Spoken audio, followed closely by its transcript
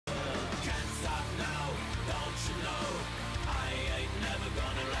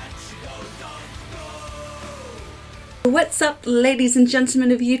What's up, ladies and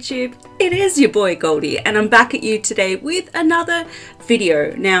gentlemen of YouTube? It is your boy Goldy, and I'm back at you today with another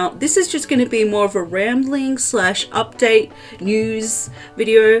video. Now, this is just going to be more of a rambling slash update news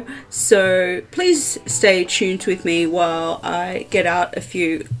video, so please stay tuned with me while I get out a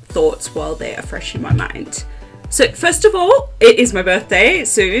few thoughts while they are fresh in my mind. So first of all, it is my birthday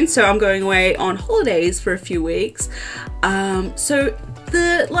soon, so I'm going away on holidays for a few weeks. So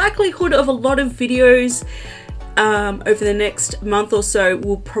the likelihood of a lot of videos over the next month or so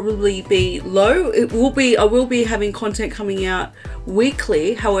will probably be low. I will be having content coming out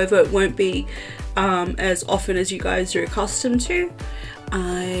weekly, however it won't be as often as you guys are accustomed to.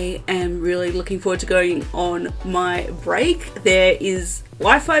 I am really looking forward to going on my break. There is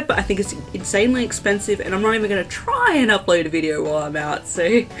Wi-Fi, but I think it's insanely expensive, and I'm not even going to try and upload a video while I'm out, so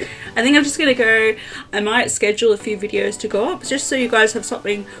I think I'm just going to go. I might schedule a few videos to go up just so you guys have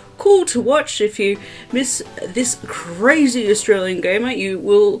something cool to watch. If you miss this crazy Australian gamer, you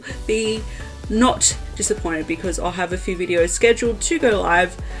will be not disappointed because I'll have a few videos scheduled to go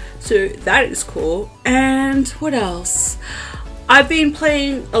live, so that is cool. And what else? I've been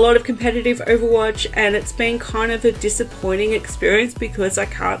playing a lot of competitive Overwatch, and it's been kind of a disappointing experience because I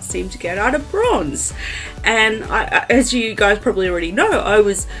can't seem to get out of bronze. And as you guys probably already know, I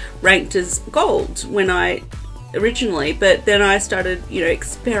was ranked as gold when I originally, but then I started, you know,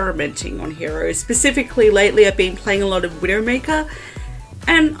 experimenting on heroes. Specifically lately I've been playing a lot of Widowmaker,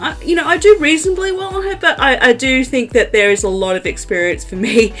 and I do reasonably well on her, but I do think that there is a lot of experience for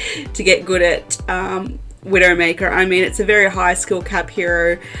me to get good at Widowmaker. I mean, it's a very high skill cap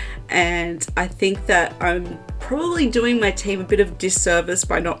hero, and I think that I'm probably doing my team a bit of disservice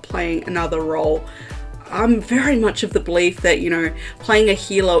by not playing another role. I'm very much of the belief that, you know, playing a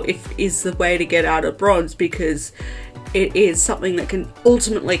healer is the way to get out of bronze, because it is something that can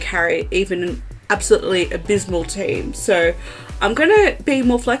ultimately carry even an absolutely abysmal team. So I'm going to be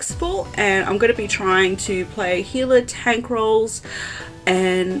more flexible, and I'm going to be trying to play healer tank roles,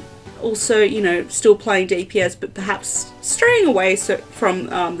 and also, you know, still playing DPS, but perhaps straying away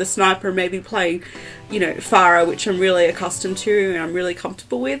from the sniper, maybe playing, you know, Pharah, which I'm really accustomed to and I'm really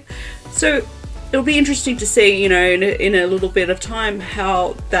comfortable with. So it'll be interesting to see, you know, in a little bit of time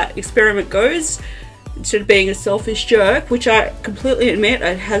how that experiment goes. Instead of being a selfish jerk, which I completely admit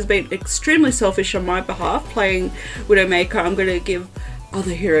it has been extremely selfish on my behalf playing Widowmaker, I'm going to give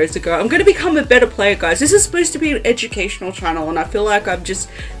other heroes to go. I'm going to become a better player, guys. This is supposed to be an educational channel, and I feel like I've just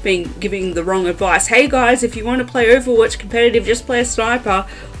been giving the wrong advice. Hey guys, if you want to play Overwatch competitive, just play a sniper.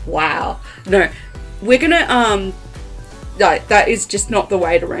 Wow. No, we're gonna no, that is just not the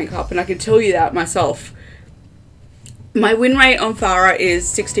way to rank up, and I can tell you that myself. My win rate on Pharah is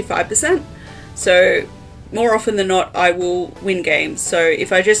 65%, so more often than not I will win games. So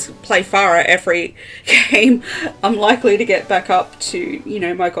if I just play Pharah every game, I'm likely to get back up to, you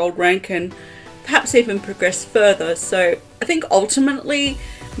know, my gold rank and perhaps even progress further. So I think ultimately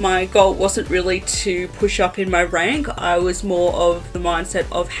my goal wasn't really to push up in my rank. I was more of the mindset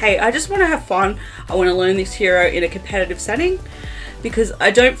of, hey, I just want to have fun. I want to learn this hero in a competitive setting, because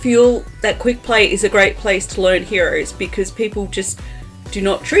I don't feel that quick play is a great place to learn heroes, because people just do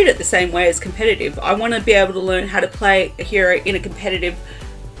not treat it the same way as competitive. I want to be able to learn how to play a hero in a competitive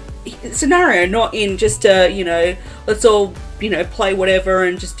scenario, not in just a, you know, let's all, you know, play whatever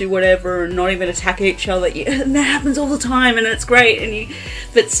and just do whatever and not even attack each other. And that happens all the time, and it's great,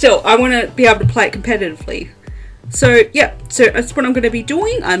 but still I want to be able to play it competitively. So yeah, so that's what I'm going to be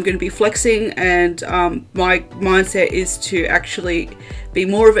doing. I'm going to be flexing, and my mindset is to actually be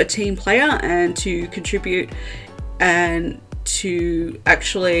more of a team player and to contribute, and to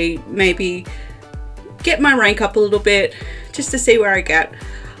actually maybe get my rank up a little bit just to see where I get.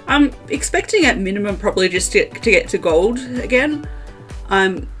 I'm expecting at minimum probably just to get to gold again.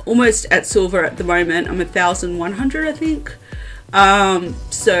 I'm almost at silver at the moment. I'm 1,100, I think.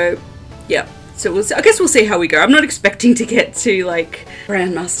 So yeah, so I guess we'll see how we go. I'm not expecting to get to like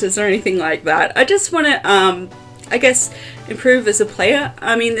Grandmasters or anything like that. I just want to I guess improve as a player.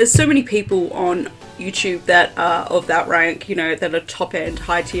 I mean, there's so many people on YouTube that are of that rank, you know, that are top end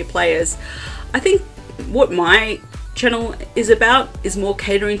high tier players. I think what my channel is about is more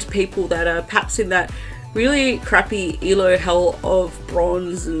catering to people that are perhaps in that really crappy elo hell of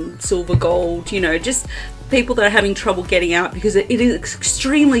bronze and silver gold, you know, just people that are having trouble getting out, because it is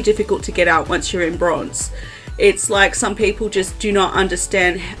extremely difficult to get out once you're in bronze. It's like some people just do not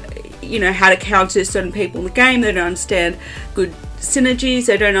understand, you know, how to counter certain people in the game. They don't understand good synergies.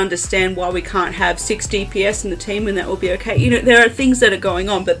 They don't understand why we can't have 6 DPS in the team and that will be okay. You know, there are things that are going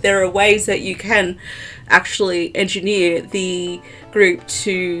on, but there are ways that you can actually engineer the group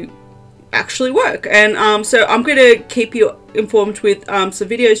to actually work. And so I'm going to keep you informed with some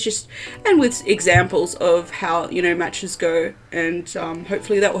videos just and with examples of how, you know, matches go, and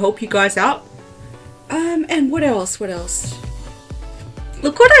hopefully that will help you guys out. And what else?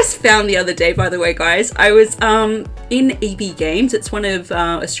 Look what I found the other day, by the way, guys. I was in EB Games. It's one of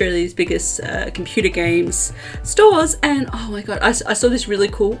Australia's biggest computer games stores, and oh my god, I saw this really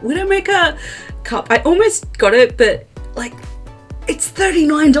cool Widowmaker cup. I almost got it, but like, it's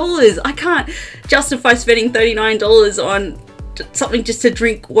 $39. I can't justify spending $39 on something just to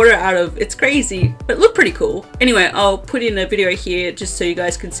drink water out of. It's crazy, but it looked pretty cool. Anyway, I'll put in a video here just so you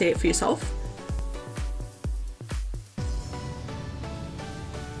guys can see it for yourself.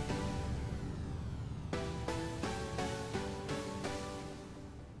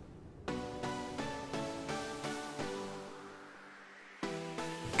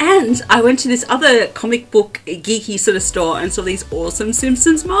 And I went to this other comic book geeky sort of store and saw these awesome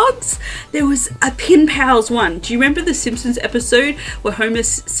Simpsons mugs. There was a Pin Pals one. Do you remember the Simpsons episode where Homer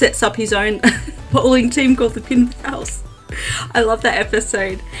sets up his own bowling team called the Pin Pals? I love that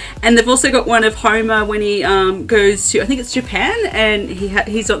episode. And they've also got one of Homer when he goes to, I think it's Japan, and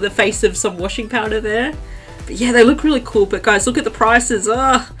he's got the face of some washing powder there. But yeah, they look really cool. But guys, look at the prices.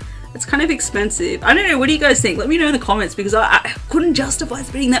 It's kind of expensive. I don't know, what do you guys think? Let me know in the comments, because I couldn't justify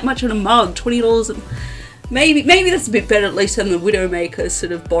spending that much on a mug. $20. Maybe that's a bit better at least than the Widowmaker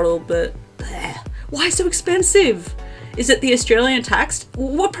sort of bottle, but why so expensive? Is it the Australian tax?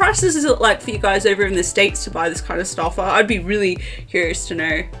 What prices is it like for you guys over in the States to buy this kind of stuff? I'd be really curious to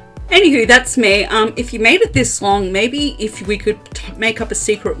know. Anywho, that's me. If you made it this long, maybe if we could make up a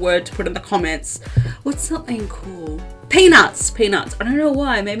secret word to put in the comments. What's something cool? Peanuts. I don't know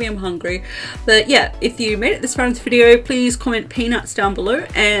why, maybe I'm hungry. But yeah, if you made it this far in the video, please comment peanuts down below,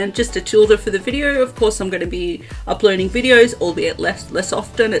 and just a tilde for the video. Of course, I'm going to be uploading videos, albeit less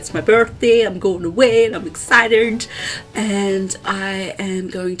often. It's my birthday, I'm going away, and I'm excited. And I am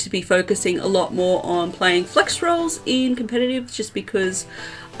going to be focusing a lot more on playing flex roles in competitive, just because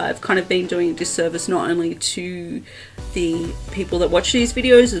I've kind of been doing a disservice not only to the people that watch these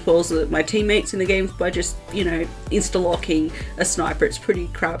videos as well as my teammates in the games by just, you know, insta-locking a sniper. It's pretty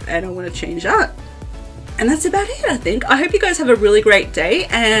crap, and I want to change that. And that's about it, I think. I hope you guys have a really great day,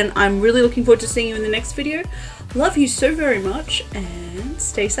 and I'm really looking forward to seeing you in the next video. Love you so very much, and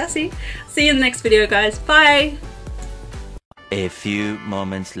stay sassy. See you in the next video, guys. Bye! A few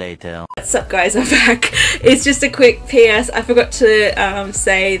moments later. What's up, guys? I'm back. It's just a quick PS. I forgot to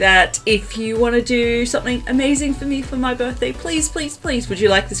say that if you want to do something amazing for me for my birthday, please would you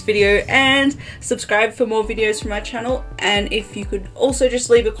like this video and subscribe for more videos from my channel. And if you could also just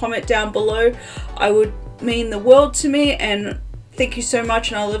leave a comment down below, I would mean the world to me. And thank you so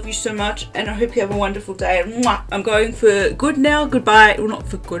much, and I love you so much, and I hope you have a wonderful day. Mwah! I'm going for good now. Goodbye. Well, not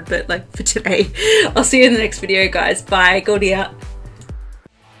for good, but like for today. I'll see you in the next video, guys. Bye. Goldy out.